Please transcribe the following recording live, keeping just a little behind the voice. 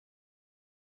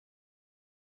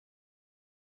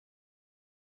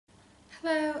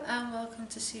Hello and welcome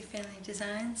to Sue Finley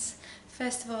Designs.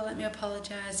 First of all, let me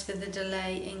apologise for the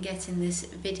delay in getting this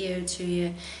video to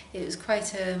you. It was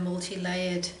quite a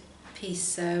multi-layered piece,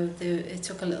 so it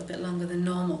took a little bit longer than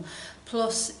normal.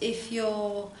 Plus, if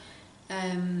you're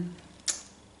a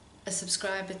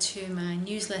subscriber to my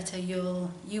newsletter,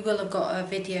 you will have got a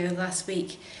video last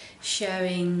week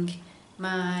showing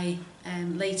my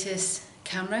latest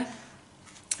camera,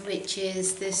 which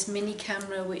is this mini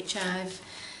camera which I've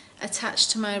attached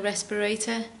to my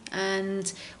Respirator.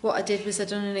 And what I did was I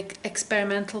done an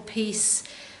experimental piece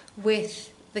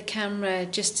with the camera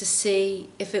just to see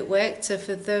if it worked. So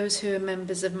for those who are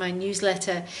members of my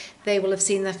newsletter, they will have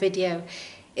seen that video.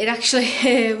 It actually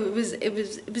it was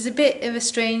a bit of a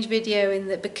strange video in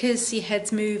that because your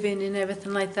head's moving and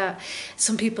everything like that,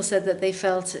 some people said that they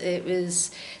felt there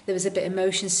was a bit of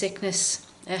motion sickness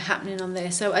happening on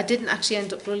there. So I didn't actually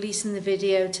end up releasing the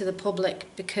video to the public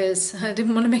because I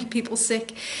didn't want to make people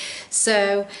sick.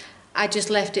 So I just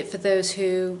left it for those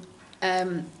who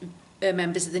are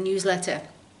members of the newsletter.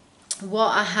 What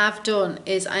I have done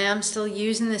is I am still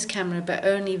using this camera, but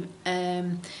only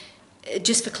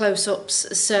just for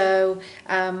close-ups. So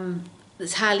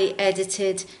it's highly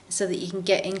edited so that you can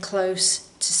get in close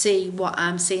to see what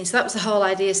I'm seeing. So that was the whole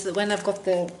idea, so that when I've got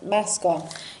the mask on,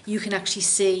 you can actually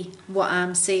see what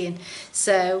I'm seeing.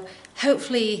 So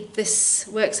hopefully this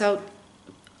works out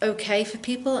okay for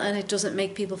people and it doesn't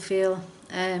make people feel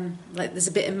like there's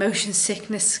a bit of motion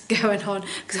sickness going on,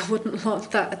 because I wouldn't want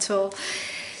that at all.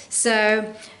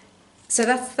 So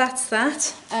that's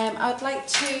that. I'd like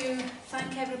to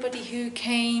thank everybody who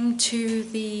came to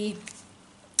the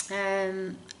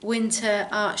winter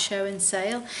art show and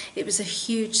sale. It was a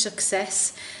huge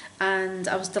success and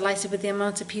I was delighted with the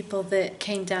amount of people that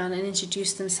came down and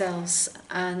introduced themselves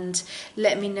and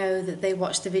let me know that they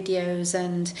watched the videos.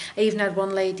 And I even had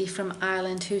one lady from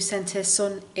Ireland who sent her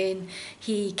son in.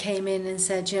 He came in and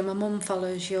said, you know, my mum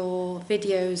follows your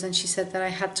videos, and she said that I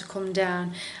had to come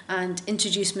down and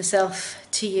introduce myself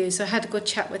to you. So I had a good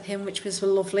chat with him, which was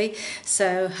lovely.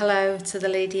 So hello to the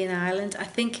lady in Ireland. I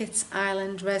think it's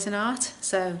Ireland Resin Art,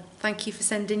 so thank you for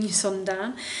sending your son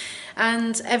down.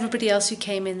 And everybody else who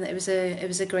came in, it was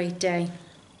a great day.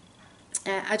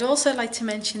 I'd also like to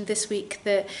mention this week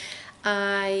that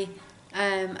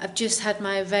I've just had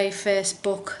my very first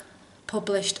book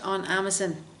published on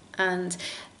Amazon, and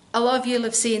a lot of you will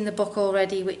have seen the book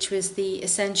already, which was the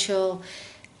Essential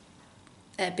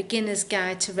Beginner's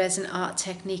Guide to Resin Art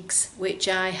Techniques, which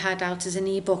I had out as an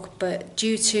ebook, but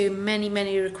due to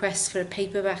many requests for a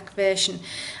paperback version,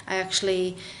 I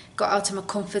actually got out of my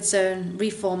comfort zone,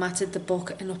 reformatted the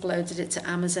book and uploaded it to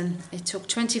Amazon. It took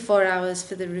 24 hours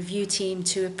for the review team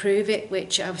to approve it,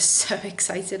 which I was so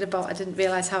excited about. I didn't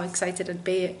realise how excited I'd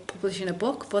be at publishing a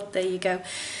book, but there you go.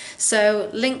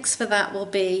 So links for that will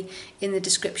be in the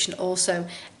description also.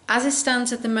 As it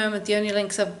stands at the moment, the only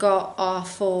links I've got are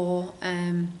for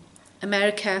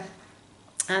America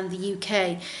and the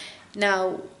UK.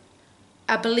 Now,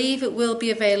 I believe it will be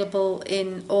available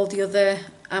in all the other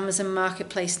Amazon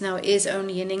Marketplace. Now, it is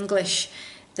only in English,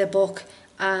 the book,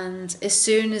 and as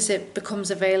soon as it becomes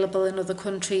available in other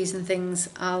countries and things,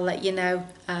 I'll let you know,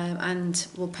 and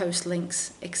we'll post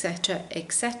links, etc,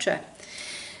 etc.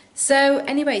 So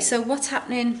anyway, so what's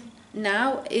happening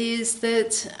now is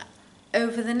that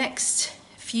over the next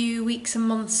few weeks and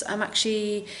months, I'm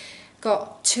actually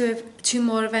got two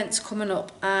more events coming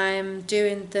up. I'm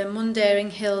doing the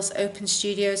Mundaring Hills Open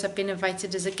Studios. I've been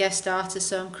invited as a guest artist,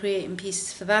 so I'm creating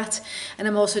pieces for that. And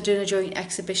I'm also doing a joint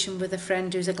exhibition with a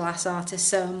friend who's a glass artist,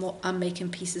 so I'm making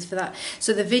pieces for that.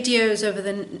 So the videos over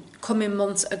the coming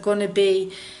months are going to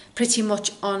be pretty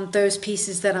much on those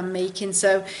pieces that I'm making.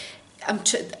 So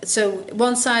so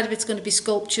one side of it's going to be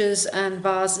sculptures and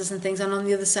vases and things, and on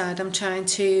the other side I'm trying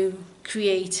to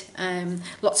create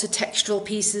lots of textural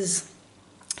pieces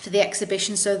for the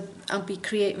exhibition, so I'll be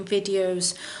creating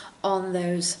videos on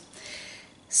those.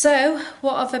 So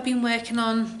what have I been working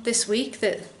on this week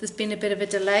that there's been a bit of a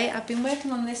delay? I've been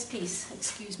working on this piece,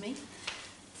 excuse me,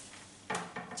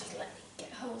 just let me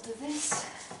get hold of this.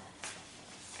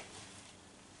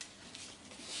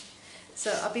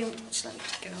 So I've been, just let me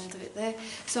get hold of it there.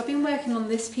 So I've been working on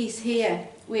this piece here,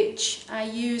 which I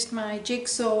used my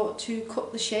jigsaw to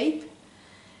cut the shape.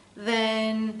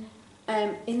 Then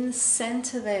in the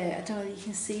centre there, I don't know if you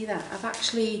can see that, I've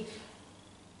actually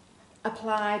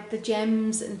applied the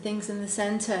gems and things in the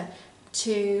centre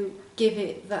to give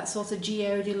it that sort of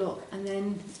geode look. And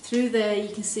then through there you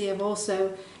can see I've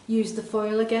also used the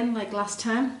foil again, like last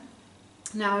time.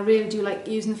 Now I really do like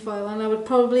using the foil, and I would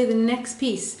probably, the next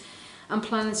piece I'm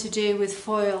planning to do with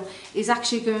foil is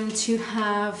actually going to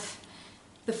have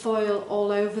the foil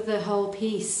all over the whole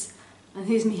piece. And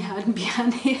here's me hiding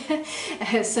behind here.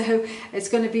 So it's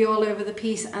going to be all over the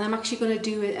piece, and I'm actually going to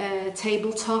do a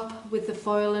tabletop with the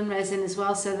foil and resin as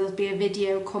well, so there'll be a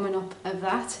video coming up of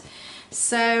that.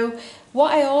 So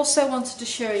what I also wanted to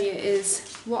show you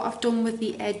is what I've done with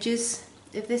the edges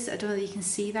of this. I don't know if you can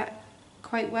see that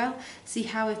quite well. See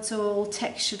how it's all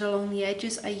textured along the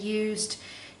edges. I used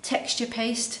texture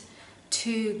paste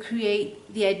to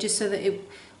create the edges so that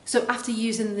so after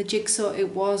using the Jigsaw,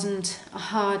 it wasn't a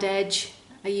hard edge.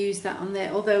 I used that on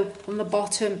there, although on the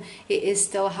bottom it is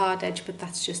still a hard edge, but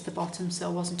that's just the bottom, so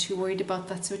I wasn't too worried about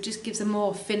that. So it just gives a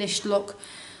more finished look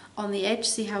on the edge.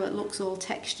 See how it looks all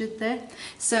textured there?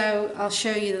 So I'll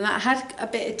show you that. I had a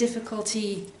bit of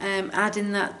difficulty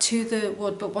adding that to the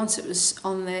wood, but once it was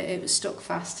on there, it was stuck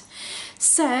fast.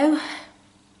 So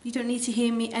you don't need to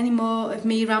hear me any more of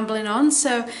me rambling on.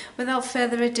 So without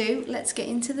further ado, let's get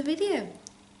into the video.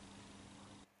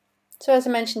 So as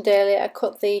I mentioned earlier, I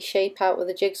cut the shape out with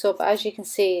a jigsaw, but as you can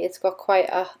see, it's got quite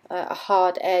a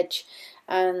hard edge,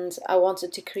 and I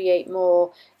wanted to create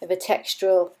more of a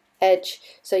textural edge.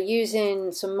 So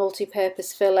using some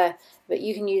multi-purpose filler, but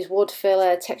you can use wood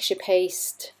filler, texture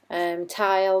paste,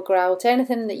 tile, grout,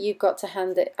 anything that you've got to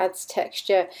hand that adds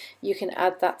texture, you can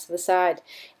add that to the side.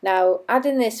 Now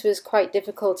adding this was quite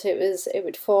difficult. It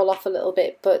would fall off a little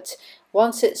bit, but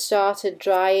once it started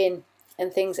drying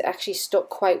and things, it actually stuck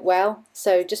quite well.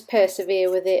 So just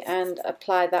persevere with it and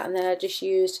apply that, and then I just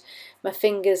used my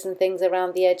fingers and things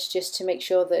around the edge just to make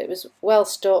sure that it was well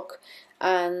stuck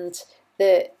and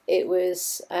that it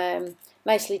was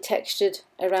nicely textured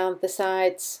around the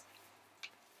sides.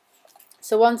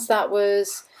 So once that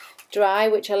was dry,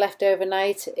 which I left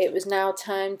overnight, it was now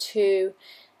time to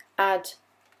add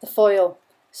the foil.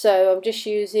 So I'm just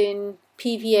using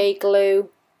PVA glue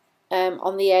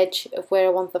on the edge of where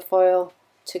I want the foil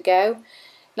to go.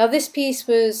 Now this piece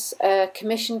was a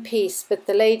commission piece, but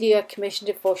the lady I commissioned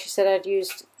it for, she said I'd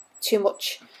used too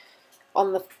much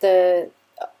on the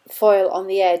foil on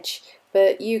the edge,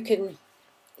 but you can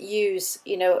use,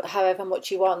 you know, however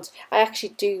much you want. I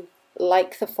actually do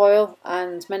like the foil,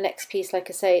 and my next piece, like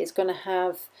I say, is going to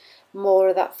have more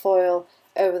of that foil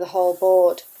over the whole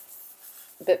board.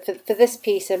 But for this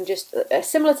piece, I'm just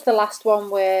similar to the last one,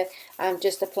 where I'm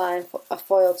just applying a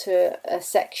foil to a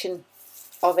section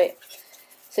of it.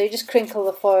 So you just crinkle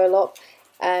the foil up.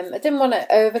 I didn't want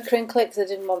to over crinkle it because I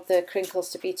didn't want the crinkles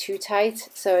to be too tight,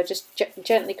 so I just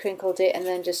gently crinkled it and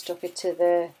then just stuck it to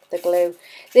the glue.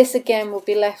 This again will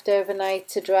be left overnight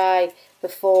to dry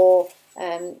before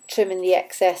trimming the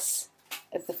excess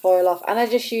of the foil off, and I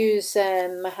just use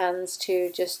my hands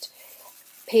to just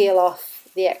peel off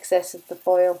the excess of the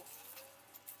foil.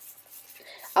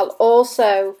 I'll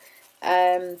also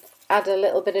add a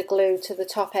little bit of glue to the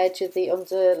top edge of the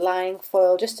underlying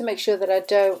foil, just to make sure that I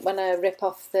don't, when I rip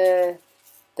off the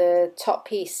top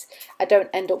piece, I don't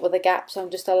end up with a gap, so I'm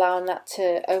just allowing that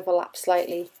to overlap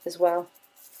slightly as well.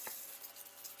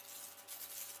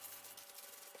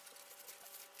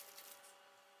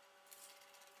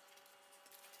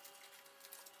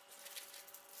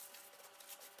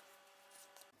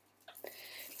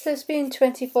 So it's been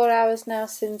 24 hours now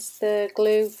since the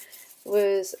glue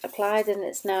was applied, and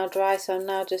it's now dry, so I'm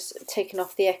now just taking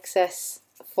off the excess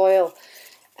foil.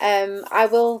 I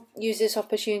will use this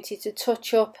opportunity to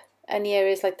touch up any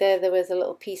areas like there was a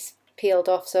little piece peeled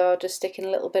off, so I'll just stick in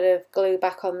a little bit of glue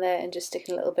back on there and just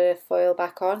sticking a little bit of foil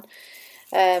back on.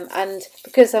 And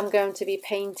because I'm going to be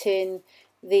painting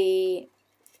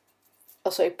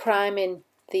priming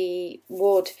the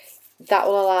wood, that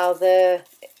will allow the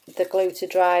glue to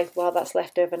dry while that's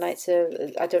left overnight,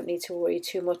 so I don't need to worry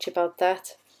too much about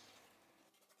that.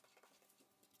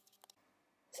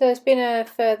 So it's been a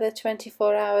further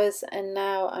 24 hours, and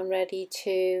now I'm ready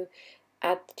to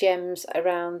add gems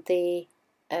around the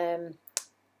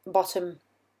bottom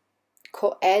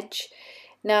cut edge.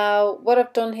 Now what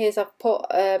I've done here is I've put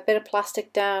a bit of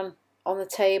plastic down on the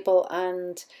table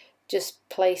and just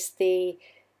placed the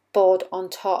board on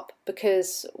top,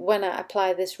 because when I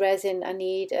apply this resin I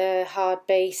need a hard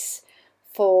base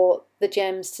for the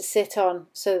gems to sit on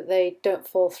so that they don't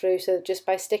fall through. So just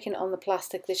by sticking it on the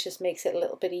plastic, this just makes it a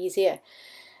little bit easier.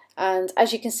 And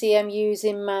as you can see, I'm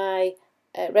using my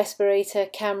Respirator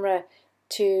camera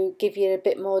to give you a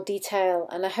bit more detail,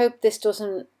 and I hope this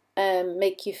doesn't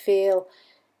make you feel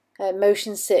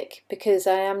motion sick, because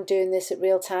I am doing this at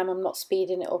real time. I'm not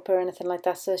speeding it up or anything like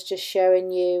that, so it's just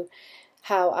showing you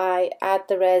how I add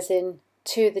the resin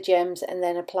to the gems and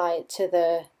then apply it to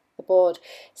the board.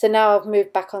 So now I've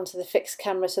moved back onto the fixed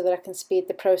camera so that I can speed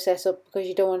the process up, because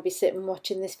you don't want to be sitting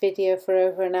watching this video for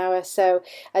over an hour. So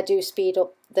I do speed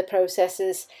up the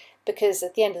processes, because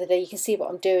at the end of the day you can see what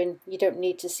I'm doing. You don't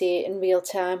need to see it in real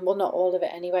time, well, not all of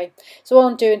it anyway. So all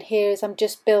I'm doing here is I'm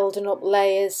just building up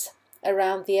layers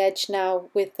around the edge now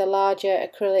with the larger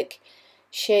acrylic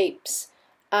shapes,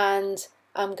 and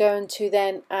I'm going to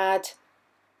then add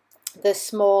the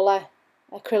smaller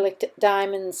acrylic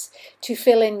diamonds to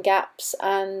fill in gaps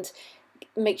and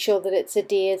make sure that it's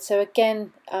adhered. So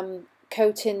again, I'm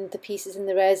coating the pieces in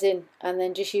the resin, and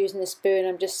then just using a spoon,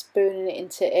 I'm just spooning it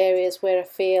into areas where I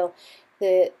feel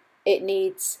that it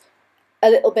needs a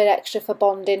little bit extra for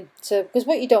bonding. So because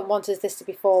what you don't want is this to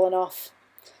be falling off.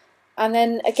 And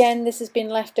then again, this has been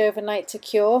left overnight to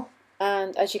cure,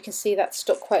 and as you can see, that's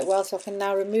stuck quite well. So I can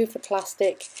now remove the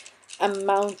plastic and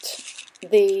mount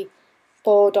the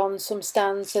board on some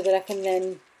stands so that I can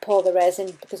then pour the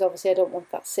resin, because obviously I don't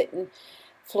want that sitting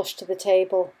flush to the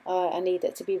table. I need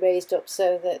it to be raised up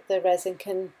so that the resin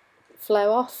can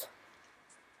flow off.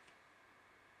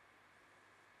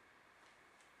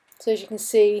 So as you can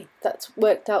see, that's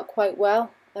worked out quite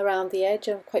well around the edge.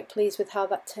 I'm quite pleased with how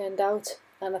that turned out,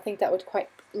 and I think that would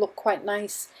look quite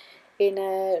nice in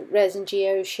a resin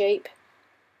geode shape.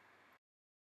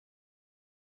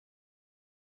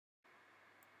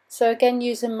 So again,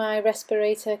 using my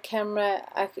Respirator camera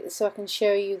so I can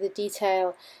show you the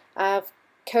detail, I've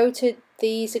coated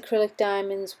these acrylic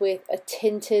diamonds with a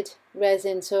tinted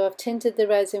resin. So I've tinted the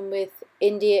resin with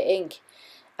India ink,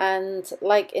 and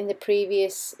like in the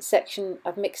previous section,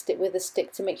 I've mixed it with a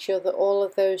stick to make sure that all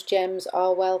of those gems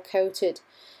are well coated.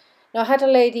 Now, I had a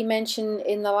lady mention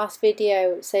in the last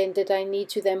video saying, did I need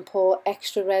to then pour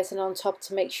extra resin on top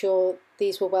to make sure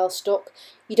these were well stuck?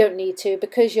 You don't need to,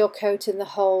 because you're coating the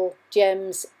whole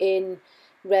gems in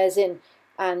resin,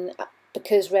 and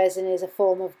because resin is a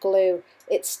form of glue,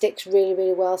 it sticks really,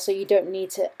 really well, so you don't need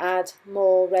to add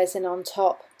more resin on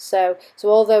top. So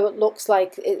although it looks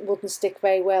like it wouldn't stick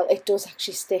very well, it does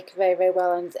actually stick very, very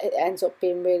well, and it ends up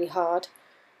being really hard.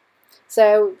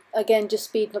 So again, just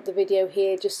speeding up the video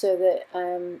here just so that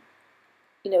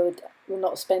you know, we're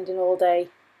not spending all day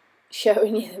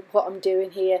showing you what I'm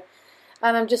doing here.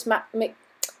 And I'm just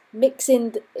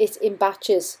mixing it in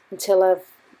batches until I've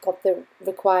got the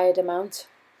required amount.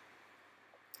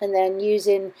 And then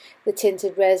using the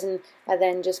tinted resin, I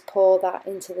then just pour that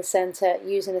into the centre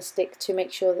using a stick to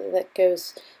make sure that that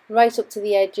goes right up to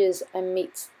the edges and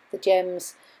meets the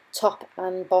gems top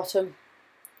and bottom.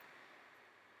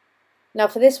 Now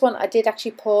for this one, I did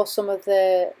actually pour some of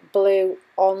the blue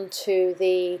onto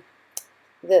the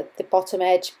bottom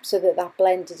edge so that that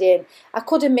blended in. I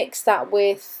could have mixed that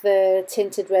with the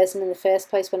tinted resin in the first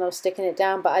place when I was sticking it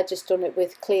down, but I just done it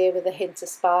with clear with a hint of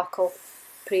sparkle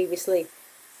previously.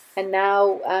 And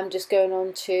now I'm just going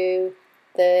on to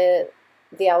the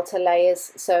outer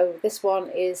layers. So this one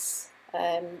is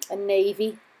a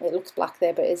navy. It looks black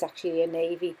there, but it is actually a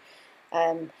navy.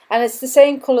 And it's the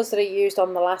same colours that I used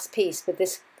on the last piece, but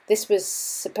this was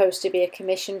supposed to be a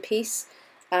commission piece,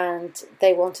 and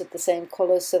they wanted the same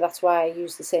colours, so that's why I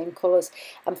used the same colours.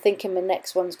 I'm thinking my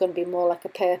next one's going to be more like a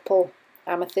purple,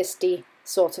 amethysty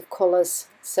sort of colours,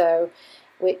 so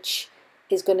which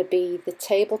is going to be the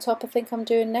tabletop I think I'm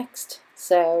doing next.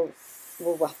 So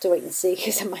we'll have to wait and see,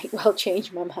 because I might well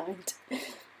change my mind.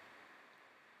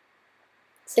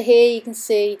 So here you can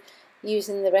see,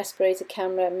 using the Respirator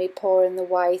camera, and me pouring the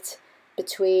white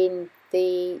between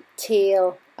the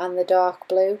teal and the dark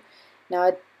blue. Now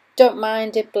I don't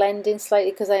mind it blending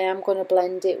slightly, because I am going to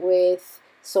blend it with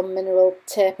some mineral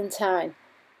turpentine.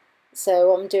 So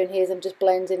what I'm doing here is I'm just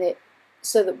blending it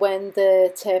so that when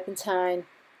the turpentine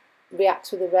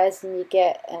reacts with the resin, you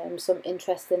get some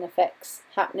interesting effects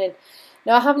happening.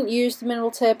 Now I haven't used the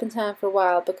mineral turpentine for a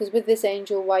while, because with this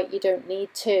angel white you don't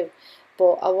need to,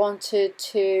 but I wanted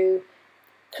to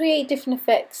create different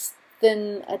effects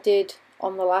than I did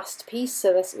on the last piece,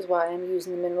 so this is why I'm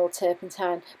using the mineral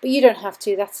turpentine. But you don't have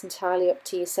to, that's entirely up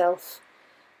to yourself.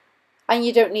 And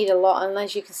you don't need a lot, and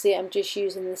as you can see, I'm just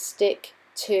using the stick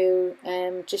to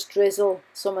just drizzle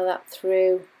some of that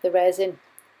through the resin.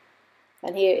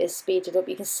 And here it is speeded up.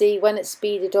 You can see when it's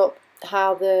speeded up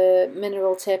how the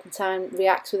mineral turpentine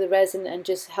reacts with the resin and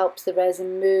just helps the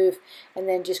resin move, and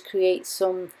then just creates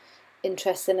some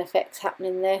interesting effects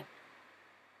happening there.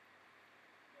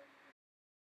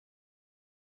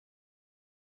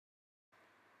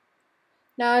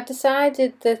 Now I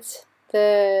decided that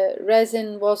the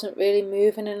resin wasn't really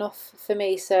moving enough for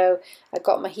me, so I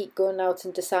got my heat gun out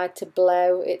and decided to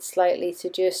blow it slightly to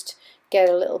just get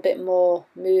a little bit more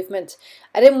movement.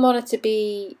 I didn't want it to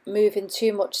be moving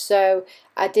too much, so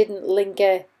I didn't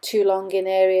linger too long in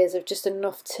areas of just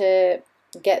enough to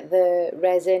get the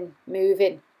resin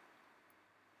moving.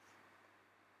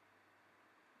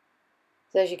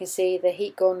 So as you can see, the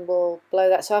heat gun will blow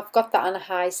that. So I've got that on a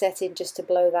high setting just to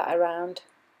blow that around.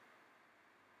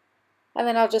 And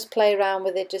then I'll just play around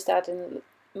with it, just adding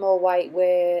more white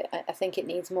where I think it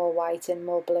needs more white and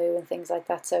more blue and things like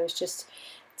that. So it's just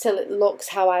till it looks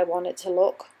how I want it to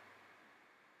look.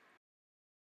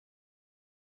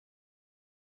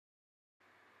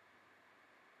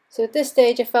 So at this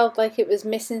stage I felt like it was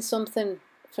missing something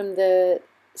from the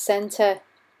centre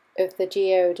of the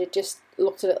geode. It just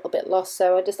looked a little bit lost,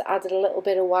 so I just added a little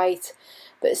bit of white,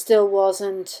 but it still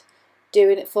wasn't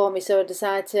doing it for me, so I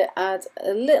decided to add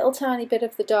a little tiny bit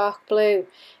of the dark blue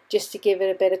just to give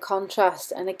it a bit of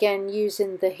contrast, and again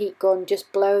using the heat gun,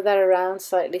 just blow that around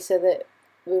slightly so that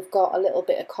we've got a little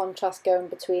bit of contrast going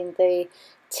between the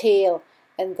teal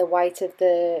and the white of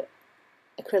the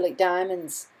acrylic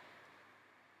diamonds.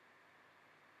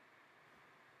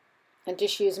 And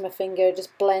just using my finger,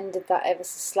 just blended that ever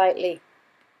so slightly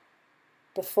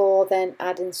before then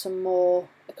adding some more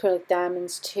acrylic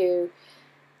diamonds to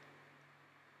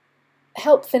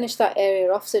help finish that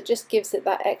area off, so it just gives it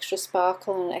that extra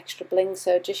sparkle and extra bling.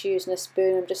 So just using a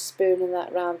spoon, I'm just spooning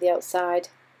that around the outside,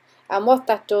 and what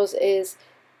that does is,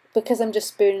 because I'm just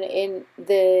spooning it in,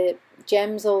 the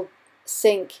gems will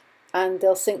sink and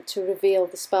they'll sink to reveal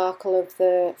the sparkle of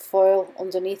the foil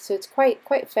underneath. So it's quite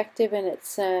effective, and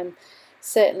it's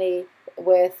certainly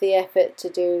worth the effort to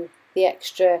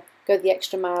go the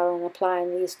extra mile on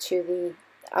applying these to the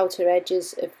outer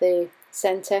edges of the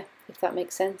centre, if that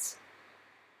makes sense.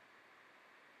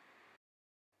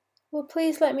 Well,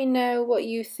 please let me know what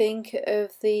you think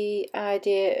of the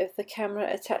idea of the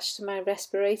camera attached to my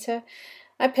respirator.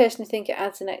 I personally think it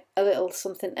adds a little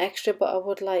something extra, but I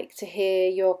would like to hear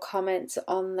your comments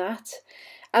on that.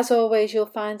 As always, you'll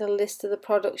find a list of the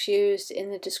products used in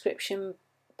the description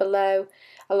below,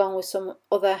 along with some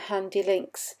other handy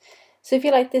links. So if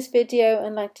you like this video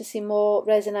and like to see more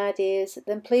resin ideas,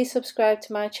 then please subscribe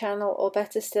to my channel, or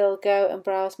better still, go and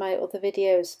browse my other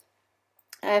videos.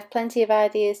 I have plenty of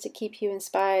ideas to keep you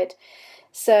inspired.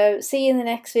 So see you in the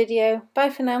next video. Bye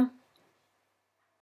for now.